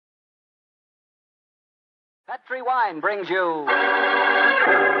Petri Wine brings you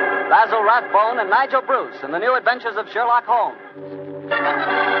Basil Rathbone and Nigel Bruce in the new adventures of Sherlock Holmes.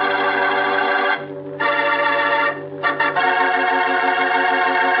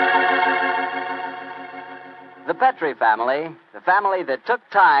 The Petri family, the family that took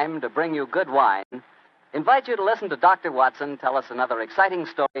time to bring you good wine, invite you to listen to Dr. Watson tell us another exciting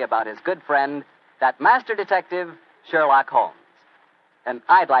story about his good friend, that master detective, Sherlock Holmes. And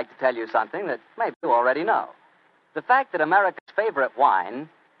I'd like to tell you something that maybe you already know. The fact that America's favorite wine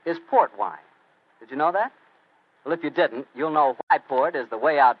is port wine. Did you know that? Well, if you didn't, you'll know why port is the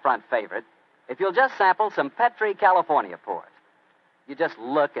way out front favorite if you'll just sample some Petri California port. You just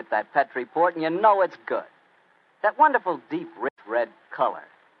look at that Petri port and you know it's good. That wonderful deep, rich red color.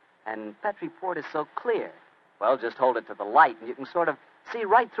 And Petri port is so clear. Well, just hold it to the light and you can sort of see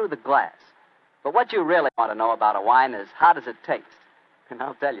right through the glass. But what you really want to know about a wine is how does it taste? And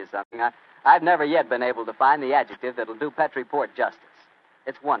I'll tell you something. I've never yet been able to find the adjective that'll do Petri port justice.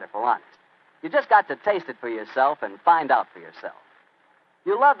 It's wonderful, honest. You just got to taste it for yourself and find out for yourself.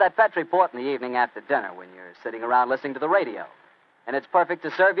 You love that Petri port in the evening after dinner when you're sitting around listening to the radio. And it's perfect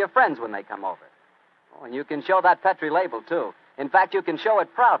to serve your friends when they come over. Oh, and you can show that Petri label, too. In fact, you can show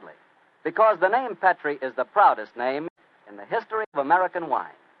it proudly. Because the name Petri is the proudest name in the history of American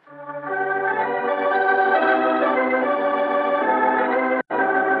wine.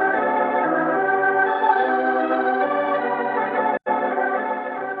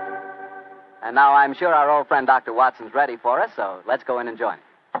 And now I'm sure our old friend Dr. Watson's ready for us, so let's go in and join him.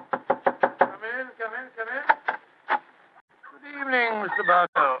 Come in. Good evening, Mr.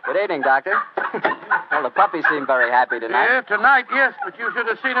 Bartow. Good evening, Doctor. Well, the puppies seem very happy tonight. Yeah, tonight, yes, but you should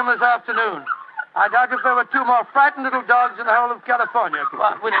have seen them this afternoon. I doubt if there were two more frightened little dogs in the whole of California. Come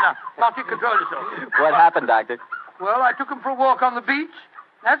on, Winnie, now you control yourself. What happened, Doctor? Well, I took them for a walk on the beach.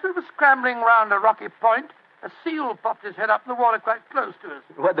 As we were scrambling round a rocky point, a seal popped his head up in the water quite close to us.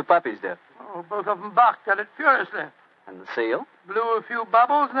 What'd the puppies do? Oh, both of them barked at it furiously. And the seal? Blew a few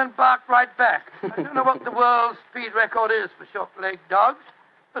bubbles and then barked right back. I don't know what the world's speed record is for short-legged dogs.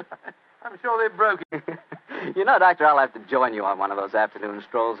 I'm sure they broke it. You know, Doctor, I'll have to join you on one of those afternoon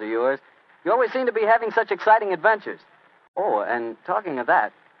strolls of yours. You always seem to be having such exciting adventures. Oh, and talking of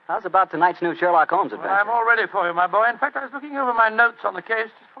that, how's about tonight's new Sherlock Holmes adventure? Well, I'm all ready for you, my boy. In fact, I was looking over my notes on the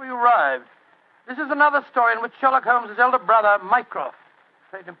case just before you arrived. This is another story in which Sherlock Holmes' elder brother, Mycroft,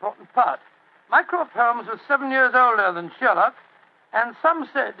 played an important part. Mycroft Holmes was 7 years older than Sherlock, and some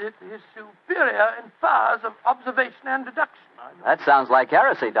said it is superior in powers of observation and deduction. That sounds like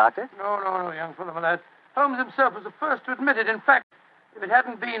heresy, Doctor. No, young fellow, my lad. Holmes himself was the first to admit it. In fact, if it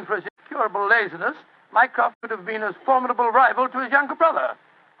hadn't been for his incurable laziness, Mycroft would have been a formidable rival to his younger brother.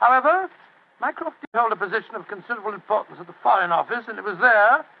 However, Mycroft did hold a position of considerable importance at the Foreign Office, and it was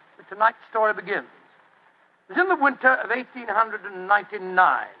there that tonight's story begins. It was in the winter of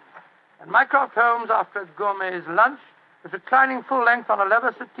 1899, and Mycroft Holmes, after a gourmet's lunch, was reclining full length on a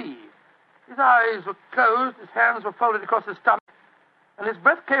leather settee. His eyes were closed, his hands were folded across his stomach, and his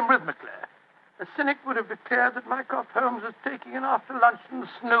breath came rhythmically. A cynic would have declared that Mycroft Holmes was taking an after-luncheon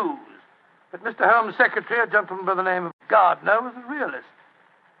snooze. But Mr. Holmes' secretary, a gentleman by the name of Gardner, was a realist.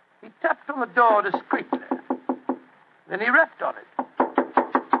 He tapped on the door discreetly. Then he rapped on it.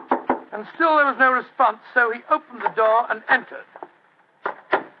 And still there was no response, so he opened the door and entered.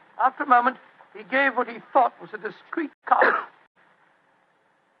 After a moment, he gave what he thought was a discreet cough.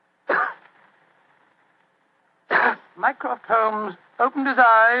 Mycroft Holmes opened his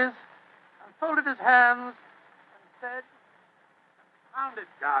eyes and folded his hands and said, "Found it,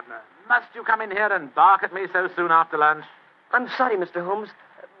 Gardner. Must you come in here and bark at me so soon after lunch?" I'm sorry, Mr. Holmes,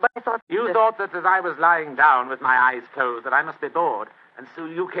 but I thought... You thought that as I was lying down with my eyes closed that I must be bored, and so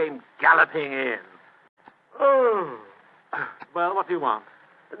you came galloping in. Oh. Well, what do you want?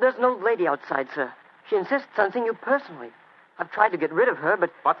 There's an old lady outside, sir. She insists on seeing you personally. I've tried to get rid of her,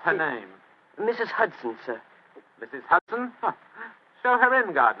 but... What's her name? Mrs. Hudson, sir. Mrs. Hudson? Huh. Show her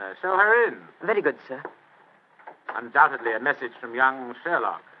in, Gardner. Show her in. Very good, sir. Undoubtedly a message from young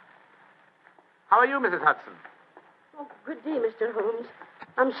Sherlock. How are you, Mrs. Hudson? Oh, good day, Mr. Holmes.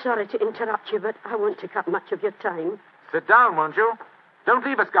 I'm sorry to interrupt you, but I won't take up much of your time. Sit down, won't you? Don't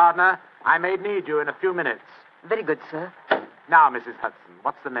leave us, Gardner. I may need you in a few minutes. Very good, sir. Now, Mrs. Hudson,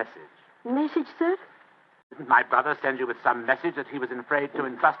 what's the message? Message, sir? Didn't my brother send you with some message that he was afraid to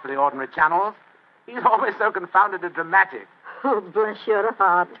entrust to the ordinary channels? He's always so confounded and dramatic. Oh, bless your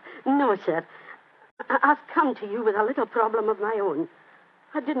heart. No, sir. I've come to you with a little problem of my own.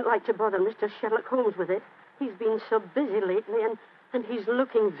 I didn't like to bother Mr. Sherlock Holmes with it. He's been so busy lately, and he's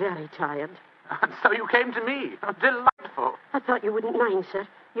looking very tired. And so you came to me. Oh, delightful. I thought you wouldn't mind, sir.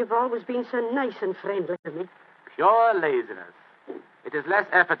 You've always been so nice and friendly to me. Pure laziness. It is less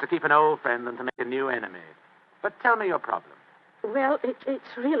effort to keep an old friend than to make a new enemy. But tell me your problem. Well,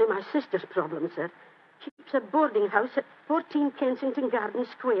 it's really my sister's problem, sir. She keeps a boarding house at 14 Kensington Gardens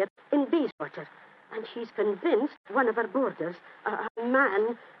Square in Bayswater. And she's convinced one of her boarders, a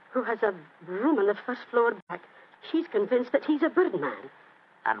man who has a room on the first floor back, she's convinced that he's a birdman.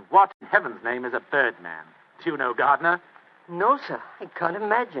 And what in heaven's name is a birdman? Do you know, Gardner? No, sir. I can't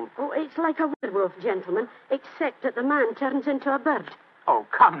imagine. Oh, it's like a werewolf, gentlemen, except that the man turns into a bird. Oh,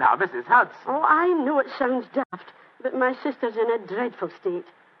 come now, Mrs. Hudson. Oh, I know it sounds daft, but my sister's in a dreadful state.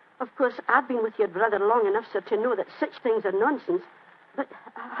 Of course, I've been with your brother long enough, sir, to know that such things are nonsense. But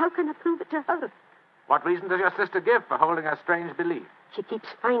how can I prove it to her? What reason does your sister give for holding a strange belief? She keeps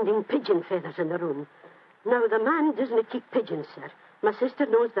finding pigeon feathers in the room. Now, the man doesn't keep pigeons, sir. My sister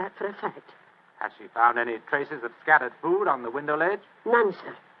knows that for a fact. Has she found any traces of scattered food on the window ledge? None,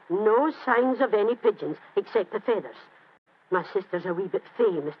 sir. No signs of any pigeons, except the feathers. My sister's a wee bit fey,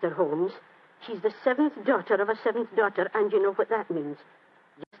 Mr. Holmes. She's the seventh daughter of a seventh daughter, and you know what that means.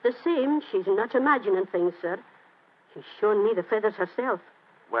 Just the same, she's not imagining things, sir. She's shown me the feathers herself.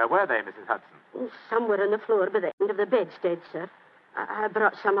 Where were they, Mrs. Hudson? Somewhere on the floor by the end of the bedstead, sir. I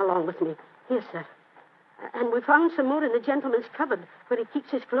brought some along with me. Here, sir. And we found some more in the gentleman's cupboard where he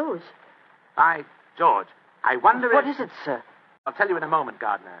keeps his clothes. By George, I wonder What if... is it, sir? I'll tell you in a moment,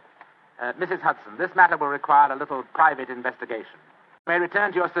 Gardner. Mrs. Hudson, this matter will require a little private investigation. You may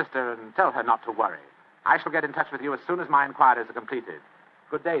return to your sister and tell her not to worry. I shall get in touch with you as soon as my inquiries are completed.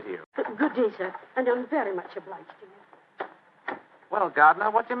 Good day to you. Good day, sir. And I'm very much obliged to you. Well, Gardner,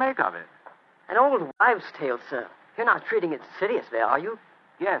 what do you make of it? An old wives' tale, sir. You're not treating it seriously, are you?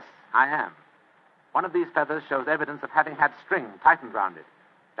 Yes, I am. One of these feathers shows evidence of having had string tightened round it.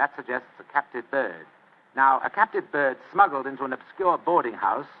 That suggests a captive bird. Now, a captive bird smuggled into an obscure boarding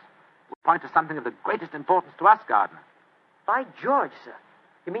house would point to something of the greatest importance to us, Gardner. By George, sir.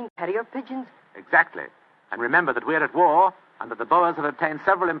 You mean carrier pigeons? Exactly. And remember that we're at war, and that the Boers have obtained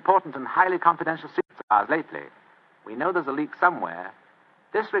several important and highly confidential secrets of ours lately. We know there's a leak somewhere.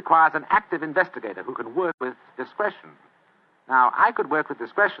 This requires an active investigator who can work with discretion. Now, I could work with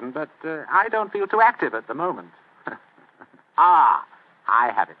discretion, but I don't feel too active at the moment.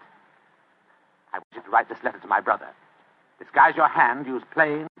 I have it. I want you to write this letter to my brother. Disguise your hand, use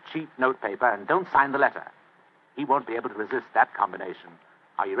plain, cheap notepaper, and don't sign the letter. He won't be able to resist that combination.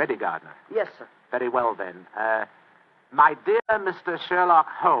 Are you ready, Gardner? Yes, sir. Very well, then. My dear Mr. Sherlock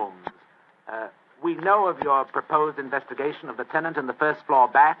Holmes, we know of your proposed investigation of the tenant in the first floor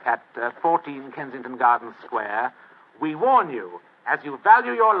back at 14 Kensington Gardens Square. We warn you, as you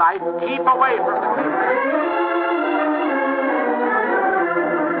value your life, keep away from the...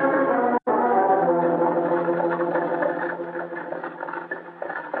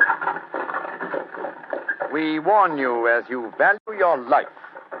 We warn you, as you value your life,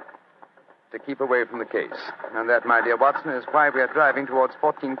 to keep away from the case. And that, my dear Watson, is why we are driving towards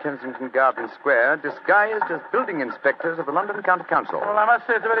 14 Kensington Gardens Square, disguised as building inspectors of the London County Council. Well, I must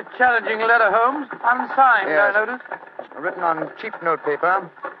say it's a very challenging letter, Holmes. Unsigned, Yes. I notice. Written on cheap notepaper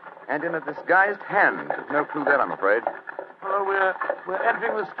and in a disguised hand. No clue there, I'm afraid. Well, we're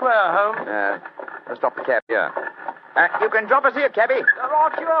entering the square, Holmes. Let's stop the cab here. You can drop us here, cabby.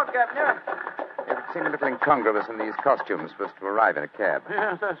 Right you are, Governor. It would seem a little incongruous in these costumes for us to arrive in a cab.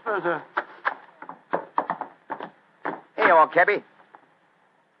 Yes, I suppose so. Here you are, cabby.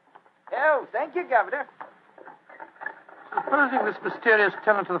 Oh, thank you, Governor. Supposing this mysterious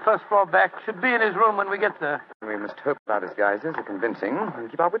tenant of the first floor back should be in his room when we get there. We must hope our disguises are convincing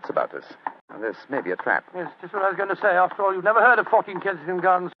and keep our wits about us. Now, this may be a trap. Yes, just what I was going to say. After all, you've never heard of 14 Kensington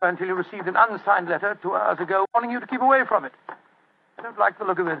Gardens until you received an unsigned letter 2 hours ago warning you to keep away from it. I don't like the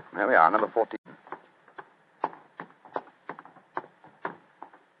look of it. There we are, number 14.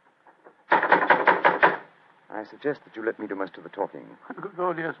 I suggest that you let me do most of the talking. Good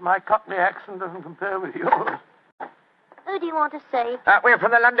God, yes. My Cockney accent doesn't compare with yours. Who do you want to see? We're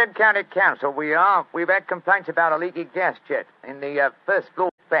from the London County Council, we are. We've had complaints about a leaky gas jet in the first floor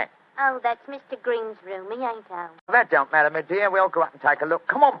back. Oh, that's Mr. Green's room. He ain't home. That don't matter, my dear. We'll go up and take a look.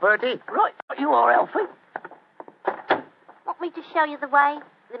 Come on, Bertie. Right, you are, Elfie. Want me to show you the way?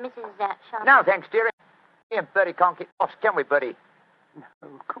 The missus is out shopping. No, thanks, dearie. Me and Bertie can't get lost, can we, Bertie? No,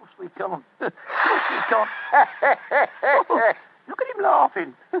 of course we can't. Of course we can't. Oh, look at him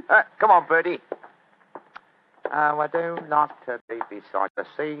laughing. Come on, Bertie. Oh, I do like to be beside the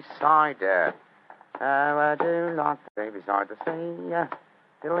seaside. Oh, I do like to be beside the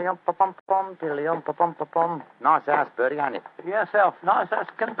sea. Tilly-um-pa-pum-pa-pum, tilly-um-pa-pum-pa-pum. Nice house, Bertie, ain't it? Yes, Elf. Nice as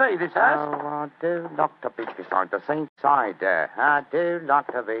can be, this house. Oh, I do like to be beside us. Inside there. I do like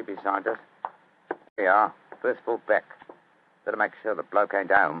to be beside us. Here we are. First floor back. Better make sure the bloke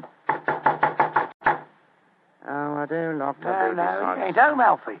ain't home. Oh, I do like to be beside us. He ain't home,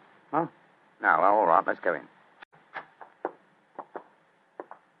 Alfie. Huh? No, well, all right. Let's go in.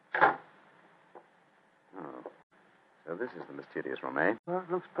 So this is the mysterious room, eh? Well,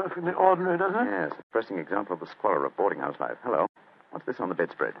 it looks perfectly ordinary, doesn't it? Yes, a pressing example of the squalor of boarding house life. Hello. What's this on the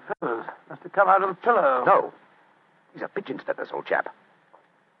bedspread? Feathers. Must have come out of the pillow. No. These are pigeon feathers, old chap.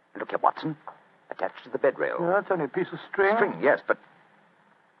 And look here, Watson. Attached to the bed rail. Yeah, it's only a piece of string. String, yes, but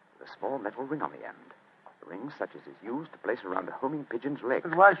with a small metal ring on the end. A ring such as is used to place around a homing pigeon's leg.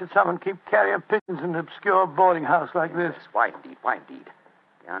 But why should someone keep carrier pigeons in an obscure boarding house like this? Yes, why indeed, why indeed?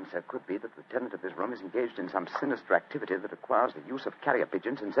 The answer could be that the tenant of this room is engaged in some sinister activity that requires the use of carrier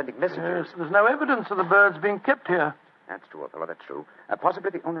pigeons in sending messages. Yes, there's no evidence of the birds being kept here. That's true, old fellow, that's true.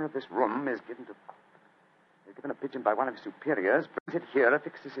 Possibly the owner of this room is given a pigeon by one of his superiors, brings it here,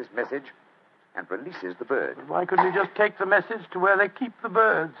 affixes his message, and releases the bird. But why couldn't he just take the message to where they keep the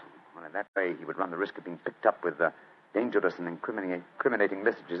birds? Well, in that way, he would run the risk of being picked up with dangerous and incriminating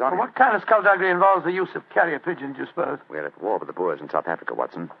messages on Well, him. what kind of skullduggery involves the use of carrier pigeons, you suppose? We're at war with the Boers in South Africa,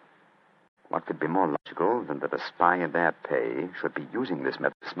 Watson. What could be more logical than that a spy in their pay should be using this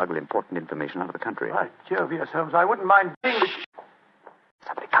method to smuggle important information out of the country? By Jove, yes, Holmes. I wouldn't mind being the...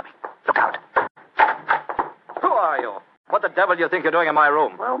 Somebody coming. Look out. Who are you? What the devil do you think you're doing in my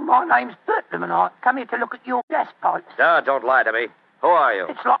room? Well, my name's Bertram, and I come here to look at your gas pipes. Don't lie to me. Who are you?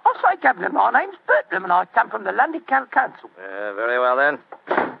 It's like I say, Captain. My name's Bertram, and I come from the London County Council. Very well, then.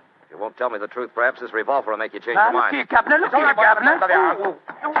 If you won't tell me the truth, perhaps this revolver will make you change Now, your look mind. here, Captain. Look here, Captain.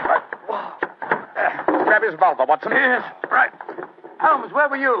 Grab his revolver, Watson. Yes, right. Holmes, where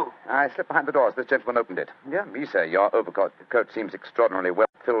were you? I slipped behind the doors. This gentleman opened it. Yeah, me, sir. Your overcoat coat seems extraordinarily well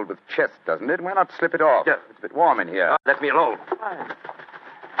filled with chest, doesn't it? Why not slip it off? Yeah. It's a bit warm in here. Let me alone.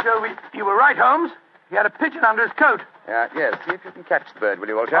 Joe, you were right, Holmes. He had a pigeon under his coat. Yes. See if you can catch the bird, will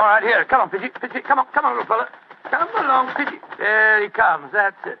you, old chap? All right, here. Come on, Pidgey. Pidgey, come on, little fella. Come along, Pidgey. There he comes.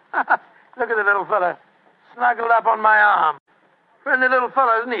 That's it. Look at the little fella. Snuggled up on my arm. Friendly little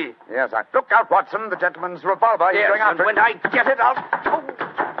fellow, isn't he? Yes, Look out, Watson. The gentleman's revolver. He's Yes, going after and when it. I get it, I'll...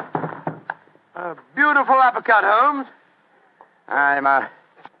 A beautiful uppercut, Holmes. I'm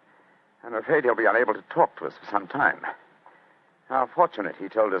afraid he'll be unable to talk to us for some time. How fortunate he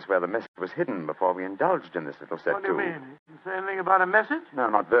told us where the message was hidden before we indulged in this little set, What do you mean? He didn't say anything about a message? No,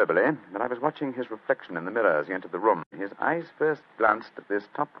 not verbally, but I was watching his reflection in the mirror as he entered the room. His eyes first glanced at this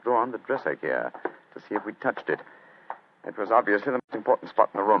top drawer on the dresser here to see if we'd touched it. It was obviously the most important spot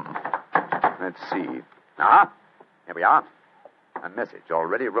in the room. Let's see. Here we are. A message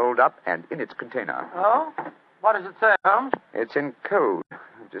already rolled up and in its container. Oh? What does it say, Holmes? It's in code,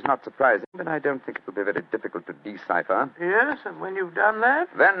 which is not surprising, but I don't think it will be very difficult to decipher. Yes, and when you've done that?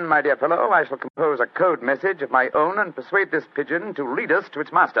 Then, my dear fellow, I shall compose a code message of my own and persuade this pigeon to lead us to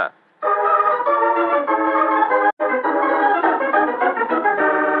its master.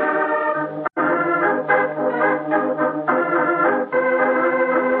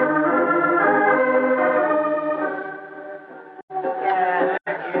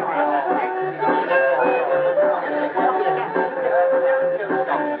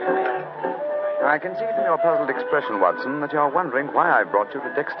 I can see from your puzzled expression, Watson, that you're wondering why I brought you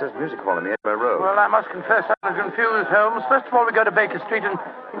to Dexter's Music Hall in the Edinburgh Road. Well, I must confess I was confused, Holmes. First of all, we go to Baker Street and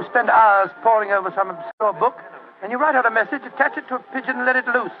you spend hours poring over some obscure book. Then you write out a message, attach it to a pigeon, and let it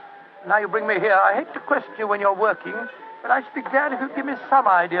loose. Now you bring me here. I hate to question you when you're working, but I should be glad if you'd give me some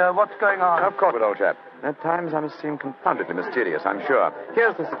idea of what's going on. Of course, old chap. At times I must seem confoundedly mysterious, I'm sure.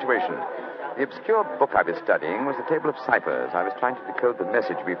 Here's the situation. The obscure book I was studying was the table of ciphers. I was trying to decode the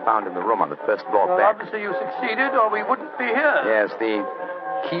message we found in the room on the first floor Well, back. obviously you succeeded, or we wouldn't be here. Yes, the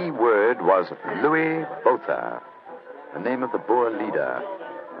key word was Louis Botha, the name of the Boer leader.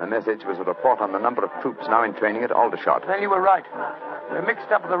 The message was a report on the number of troops now in training at Aldershot. Then you were right. We're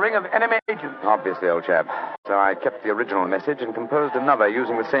mixed up with a ring of enemy agents. Obviously, old chap. So I kept the original message and composed another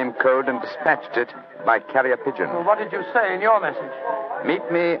using the same code and dispatched it by carrier pigeon. Well, what did you say in your message?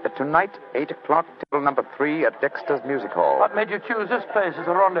 Meet me tonight, 8 o'clock, table number 3 at Dexter's Music Hall. What made you choose this place as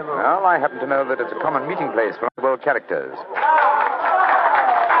a rendezvous? Well, I happen to know that it's a common meeting place for world characters.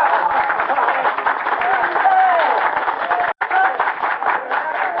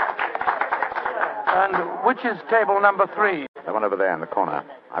 And which is table number 3? The one over there in the corner.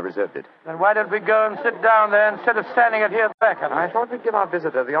 I reserved it. Then why don't we go and sit down there instead of standing at here at the back? I thought we'd give our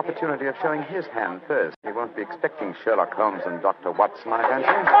visitor the opportunity of showing his hand first. He won't be expecting Sherlock Holmes and Dr. Watson, I fancy.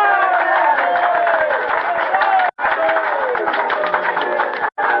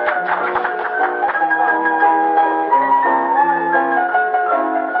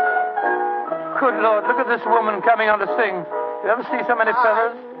 Good Lord, look at this woman coming on to sing. You ever see so many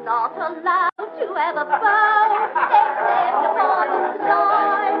feathers? I'm not allowed to have a bow except upon the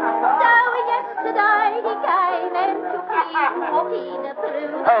sky. So yesterday he came and took me walking through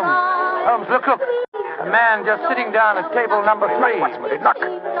the sky. Holmes, look. A man just sitting down at table number 3. Watson, will it knock?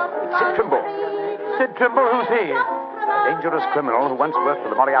 It's Sid Trimble. Sid Trimble, who's he? A dangerous criminal who once worked for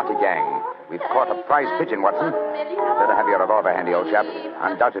the Moriarty gang. We've caught a prize pigeon, Watson. Better have your revolver handy, old chap.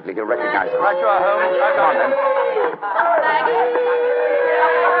 Undoubtedly he'll recognize us. Right you are, Holmes. Come on, then.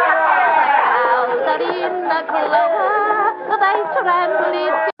 Out in the clover, they trample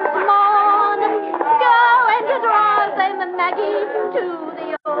it since morn. Go and drive them, Maggie, to the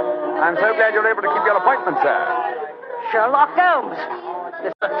old. I'm so glad you're able to keep your appointment, sir. Sherlock Holmes.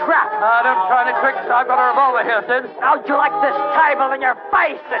 This is a trap. Don't try any tricks. I've got a revolver here, Sid. How'd you like this table in your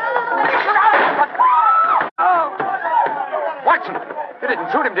face? Watson, you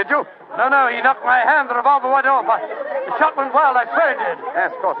didn't shoot him, did you? No, he knocked my hand. The revolver went off. The shot went wild. I swear it did.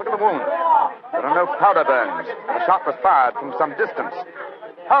 Yes, of course. Look at the wound. There are no powder burns. The shot was fired from some distance.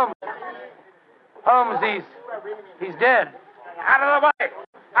 Holmes, he's dead. Out of the way!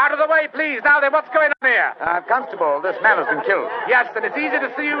 Out of the way, please. Now then, what's going on here? Constable, this man has been killed. Yes, and it's easy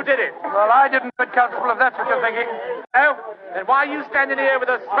to see who did it. Well, I didn't do it, Constable, if that's what you're thinking. Oh? Then why are you standing here with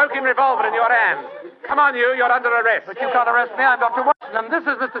a smoking revolver in your hand? Come on, you're under arrest. But you can't arrest me. I'm Dr. Watson, and this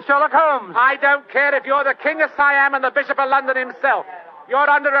is Mr. Sherlock Holmes. I don't care if you're the King of Siam and the Bishop of London himself. You're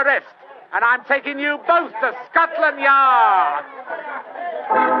under arrest, and I'm taking you both to Scotland Yard.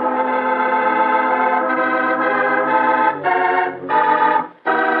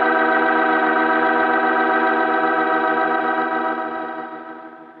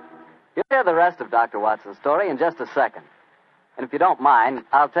 You'll hear the rest of Dr. Watson's story in just a second. And if you don't mind,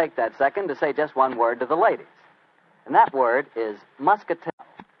 I'll take that second to say just one word to the ladies. And that word is muscatel.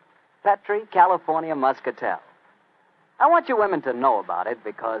 Petri California Muscatel. I want you women to know about it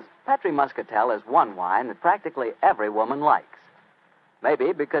because Petri Muscatel is one wine that practically every woman likes.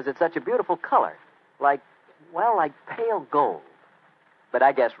 Maybe because it's such a beautiful color, like pale gold. But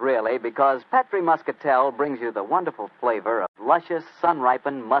I guess really because Petri Muscatel brings you the wonderful flavor of luscious,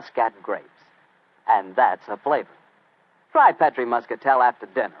 sun-ripened muscat grapes. And that's a flavor. Try Petri Muscatel after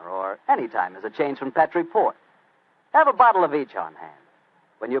dinner or any time as a change from Petri port. Have a bottle of each on hand.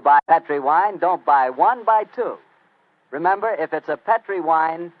 When you buy Petri wine, don't buy one, buy two. Remember, if it's a Petri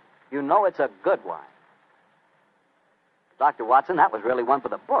wine, you know it's a good wine. Dr. Watson, that was really one for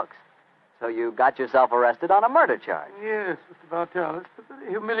the books. So you got yourself arrested on a murder charge. Yes, Mr. Bartell. It's a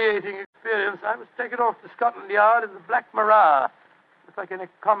very humiliating experience. I was taken off to Scotland Yard in the Black Marat. Just like any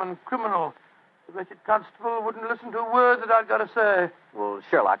common criminal. The wretched constable wouldn't listen to a word that I'd got to say. Well,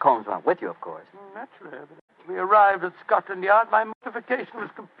 Sherlock Holmes went with you, of course. Naturally. But as we arrived at Scotland Yard, my mortification was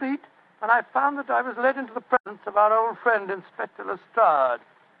complete, and I found that I was led into the presence of our old friend, Inspector Lestrade.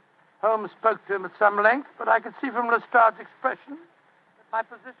 Holmes spoke to him at some length, but I could see from Lestrade's expression that my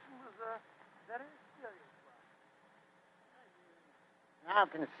position was a very serious one. Now I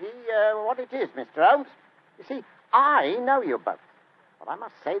can see what it is, Mr. Holmes. You see, I know you both. But I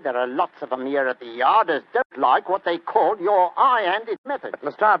must say there are lots of them here at the yard as don't like what they call your high-handed method. But,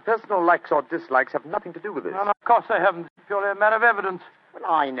 Lestrade, personal likes or dislikes have nothing to do with this. No, of course they haven't. It's purely a matter of evidence. Well,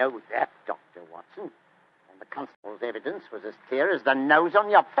 I know that, Dr. Watson. And the constable's evidence was as clear as the nose on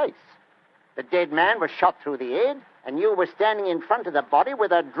your face. The dead man was shot through the head, and you were standing in front of the body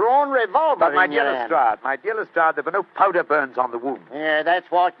with a drawn revolver But, my in your dear hand. Lestrade, there were no powder burns on the wound. Yeah, that's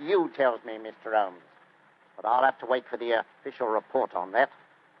what you tells me, Mr. Holmes. But I'll have to wait for the official report on that.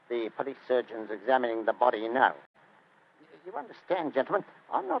 The police surgeon's examining the body now. You understand, gentlemen,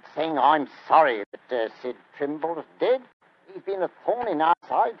 I'm not saying I'm sorry that Sid Trimble's dead. He's been a thorn in our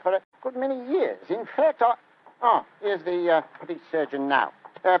side for a good many years. In fact, here's the police surgeon now.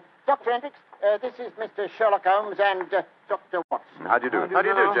 Dr. Hendricks, this is Mr. Sherlock Holmes and Dr. Watson. How do you do? How do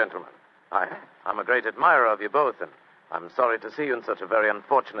you do, gentlemen? I'm a great admirer of you both, and I'm sorry to see you in such a very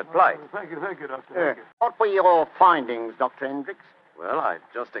unfortunate plight. Thank you, Doctor. Thank you. What were your findings, Dr. Hendricks? Well, I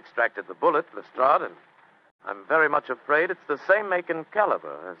just extracted the bullet, Lestrade, and I'm very much afraid it's the same make and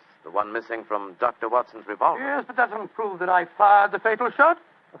caliber as the one missing from Dr. Watson's revolver. Yes, but that doesn't prove that I fired the fatal shot.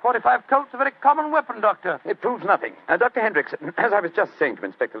 A .45 Colt's a very common weapon, Doctor. It proves nothing. Dr. Hendricks, as I was just saying to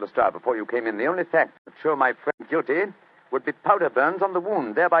Inspector Lestrade before you came in, the only fact that show my friend guilty would be powder burns on the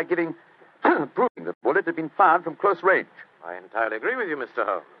wound, thereby proving that the bullet had been fired from close range. I entirely agree with you, Mr.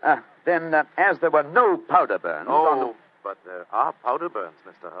 Holmes. Then, as there were no powder burns on the... But there are powder burns,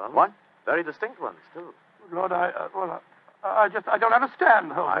 Mr. Holmes. What? Very distinct ones, too. Lord, I don't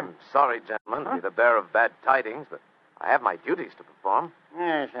understand, Holmes. I'm sorry, gentlemen, to be the bearer of bad tidings, but I have my duties to perform.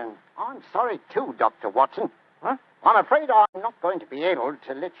 Yes, and I'm sorry, too, Dr. Watson. Huh? I'm afraid I'm not going to be able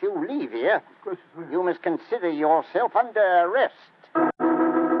to let you leave here. You must consider yourself under arrest.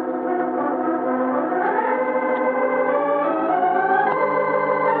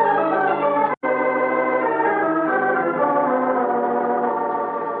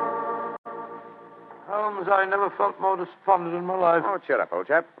 Holmes, I never felt more despondent in my life. Oh, cheer up, old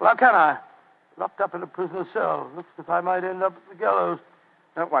chap. Well, how can I? Locked up in a prisoner's cell. Looks as if I might end up at the gallows.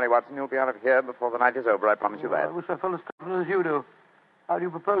 Don't worry, Watson. You'll be out of here before the night is over, I promise you I that. wish I felt as confident as you do. How do you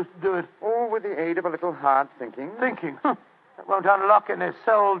propose to do it? Oh, with the aid of a little hard thinking. Thinking? That won't unlock any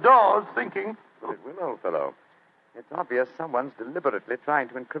cell doors, thinking. But it will, old fellow. It's obvious someone's deliberately trying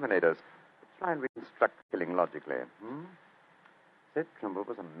to incriminate us. Let's try and reconstruct the killing logically. Sid Trimble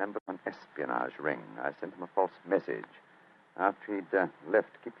was a member of an espionage ring. I sent him a false message. After he'd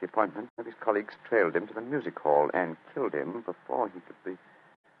left to keep the appointment, one of his colleagues trailed him to the music hall and killed him before he could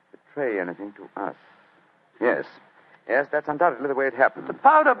betray anything to us. Yes, that's undoubtedly the way it happened. The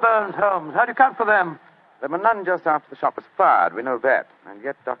powder burns, Holmes. How do you account for them? There were none just after the shot was fired. We know that. And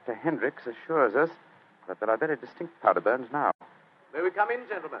yet Dr. Hendricks assures us that there are very distinct powder burns now. May we come in,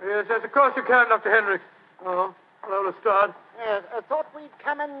 gentlemen? Yes, of course you can, Dr. Hendricks. Oh, hello, Lestrade. Yes, I thought we'd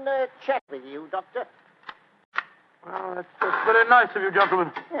come and chat with you, Doctor. Well, that's very nice of you,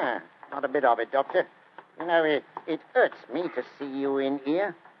 gentlemen. Yeah, not a bit of it, Doctor. You know, it hurts me to see you in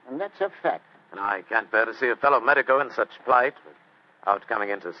here, and that's a fact. And I can't bear to see a fellow medico in such plight without coming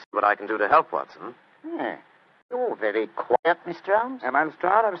in to see what I can do to help Watson. Yeah. You're very quiet, Mr. Holmes. Am I,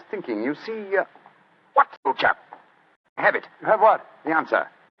 Lestrade? I was thinking. You see, what, old chap? I have it. You have what? The answer.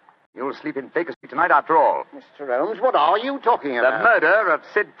 You'll sleep in Baker Street tonight after all. Mr. Holmes, what are you talking The about? murder of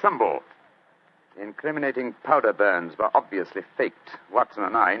Sid Trimble. The incriminating powder burns were obviously faked. Watson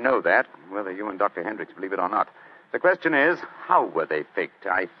and I know that, whether you and Dr. Hendricks believe it or not. The question is, how were they faked?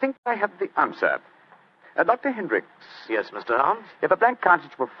 I think I have the answer. Dr. Hendricks. Yes, Mr. Holmes? If a blank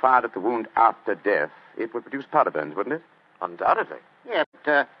cartridge were fired at the wound after death, it would produce powder burns, wouldn't it? Undoubtedly. Yeah,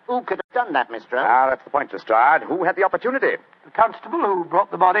 but who could have done that, Mr. Holmes? Ah, that's the point, Lestrade. Who had the opportunity? The constable who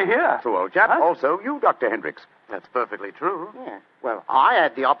brought the body here. True, old chap. Huh? Also, you, Dr. Hendricks. That's perfectly true. Yeah. Well, I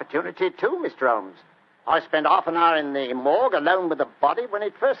had the opportunity too, Mr. Holmes. I spent half an hour in the morgue alone with the body when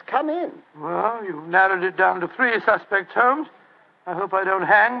it first come in. Well, you've narrowed it down to 3 suspects, Holmes. I hope I don't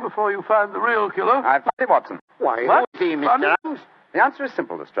hang before you find the real killer. I've found him, Watson. Why, What? who's he, Mr. Holmes? The answer is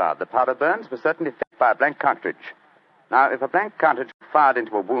simple, Lestrade. The powder burns were certainly faked by a blank cartridge. Now, if a blank cartridge were fired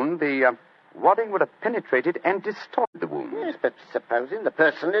into a wound, the wadding would have penetrated and distorted the wound. Yes, but supposing the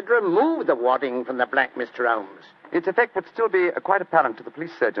person had removed the wadding from the blank, Mr. Holmes. Its effect would still be quite apparent to the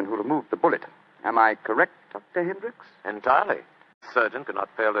police surgeon who removed the bullet. Am I correct, Dr. Hendricks? Entirely. The surgeon could not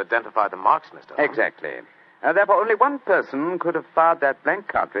fail to identify the marks, Mr. Holmes. Exactly. Therefore, only one person could have fired that blank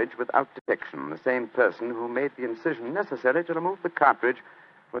cartridge without detection. The same person who made the incision necessary to remove the cartridge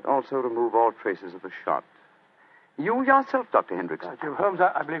would also remove all traces of the shot. You yourself, Dr. Hendricks. Holmes,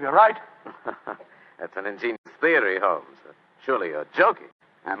 I believe you're right. That's an ingenious theory, Holmes. Surely you're joking.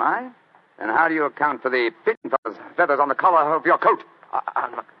 Am I? Then how do you account for the pigeon feathers on the collar of your coat?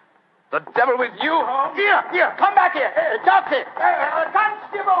 I'm not... The devil with you, Holmes? Here, come back here. Doctor!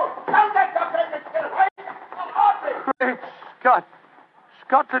 Constable! Don't let Dr. Great Scott.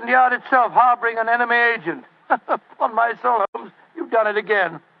 Scotland Yard itself harboring an enemy agent. Upon my soul, Holmes, you've done it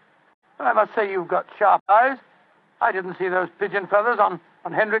again. I must say you've got sharp eyes. I didn't see those pigeon feathers on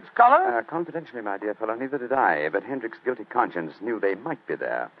Hendrick's collar. Confidentially, my dear fellow, neither did I. But Hendrick's guilty conscience knew they might be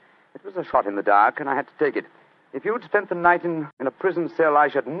there. It was a shot in the dark, and I had to take it. If you'd spent the night in a prison cell, I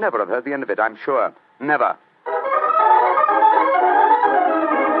should never have heard the end of it, I'm sure. Never.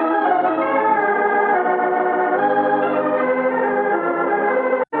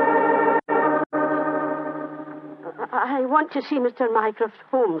 I want to see Mr. Mycroft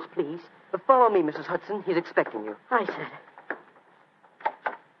Holmes, please. Follow me, Mrs. Hudson. He's expecting you. Aye, sir.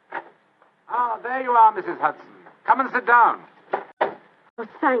 Ah, there you are, Mrs. Hudson. Come and sit down. Oh,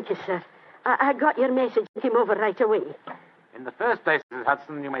 thank you, sir. I got your message and came over right away. In the first place, Mrs.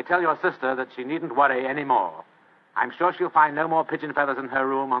 Hudson, you may tell your sister that she needn't worry any more. I'm sure she'll find no more pigeon feathers in her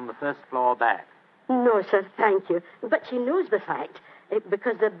room on the first floor back. No, sir, thank you. But she knows the fact,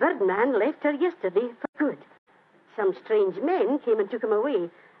 because the birdman left her yesterday for good. Some strange men came and took him away,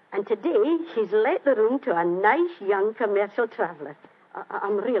 And today he's let the room to a nice young commercial traveler.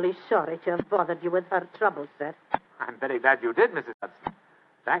 I'm really sorry to have bothered you with her trouble, sir. I'm very glad you did, Mrs. Hudson.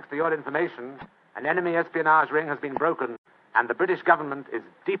 Thanks to your information, an enemy espionage ring has been broken, and the British government is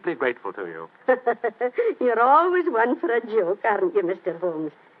deeply grateful to you. You're always one for a joke, aren't you, Mr.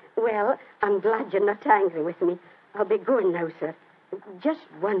 Holmes? Well, I'm glad you're not angry with me. I'll be going now, sir. Just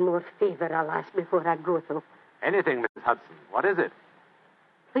one more favor I'll ask before I go, though. Anything, Mrs. Hudson. What is it?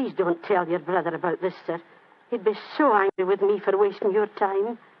 Please don't tell your brother about this, sir. He'd be so angry with me for wasting your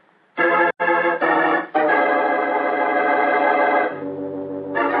time.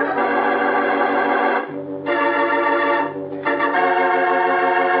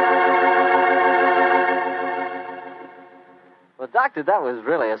 Well, Doctor, that was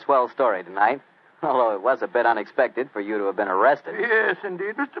really a swell story tonight. Although it was a bit unexpected for you to have been arrested. Yes,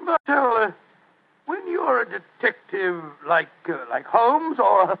 indeed. Mr. Bartell, when you're a detective like Holmes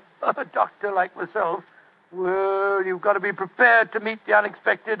or a doctor like myself, well, you've got to be prepared to meet the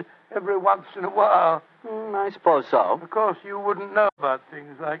unexpected every once in a while. I suppose so. Of course, you wouldn't know about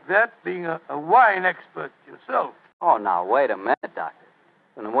things like that, being a wine expert yourself. Oh, now, wait a minute, Doctor.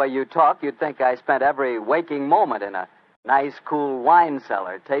 From the way you talk, you'd think I spent every waking moment in a nice, cool wine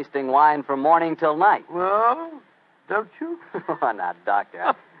cellar, tasting wine from morning till night. Well, don't you? Oh, now,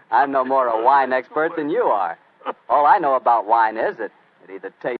 Doctor, I'm no more a wine expert than you are. All I know about wine is that it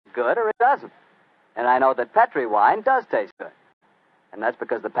either tastes good or it doesn't. And I know that Petri wine does taste good. And that's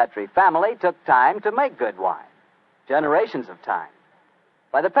because the Petri family took time to make good wine. Generations of time.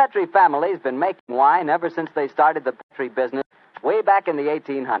 Why, the Petri family's been making wine ever since they started the Petri business way back in the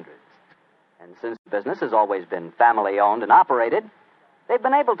 1800s. And since the business has always been family-owned and operated, they've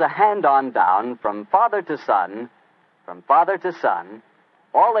been able to hand on down from father to son,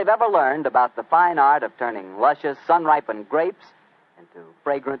 all they've ever learned about the fine art of turning luscious, sun-ripened grapes into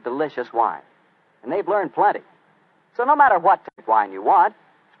fragrant, delicious wine. And they've learned plenty. So no matter what type of wine you want,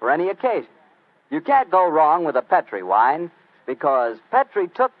 for any occasion, you can't go wrong with a Petri wine because Petri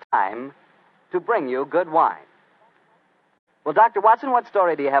took time to bring you good wine. Well, Dr. Watson, what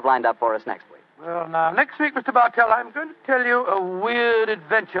story do you have lined up for us next week? Well, now, next week, Mr. Bartell, I'm going to tell you a weird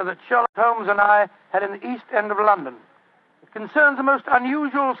adventure that Sherlock Holmes and I had in the East End of London. It concerns a most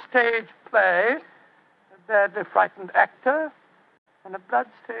unusual stage play, a badly frightened actor, and a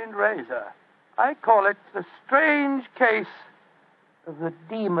blood-stained razor. I call it The Strange Case of the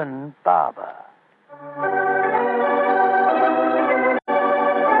Demon Barber.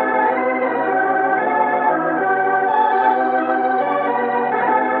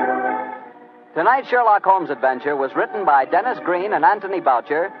 Tonight's Sherlock Holmes adventure was written by Dennis Green and Anthony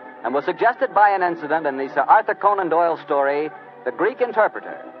Boucher and was suggested by an incident in the Sir Arthur Conan Doyle story, The Greek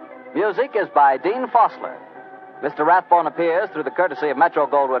Interpreter. Music is by Dean Fossler. Mr. Rathbone appears through the courtesy of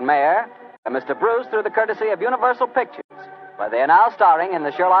Metro-Goldwyn-Mayer, and Mr. Bruce through the courtesy of Universal Pictures, where they are now starring in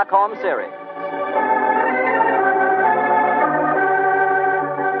the Sherlock Holmes series.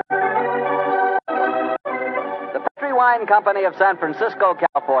 The Petri Wine Company of San Francisco,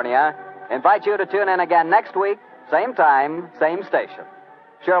 California, invites you to tune in again next week, same time, same station.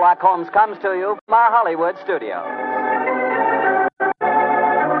 Sherlock Holmes comes to you from our Hollywood studio.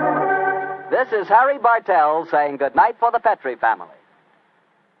 This is Harry Bartell saying goodnight for the Petri family.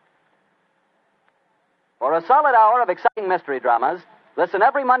 For a solid hour of exciting mystery dramas, listen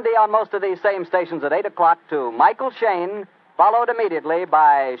every Monday on most of these same stations at 8 o'clock to Michael Shayne, followed immediately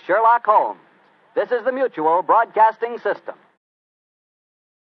by Sherlock Holmes. This is the Mutual Broadcasting System.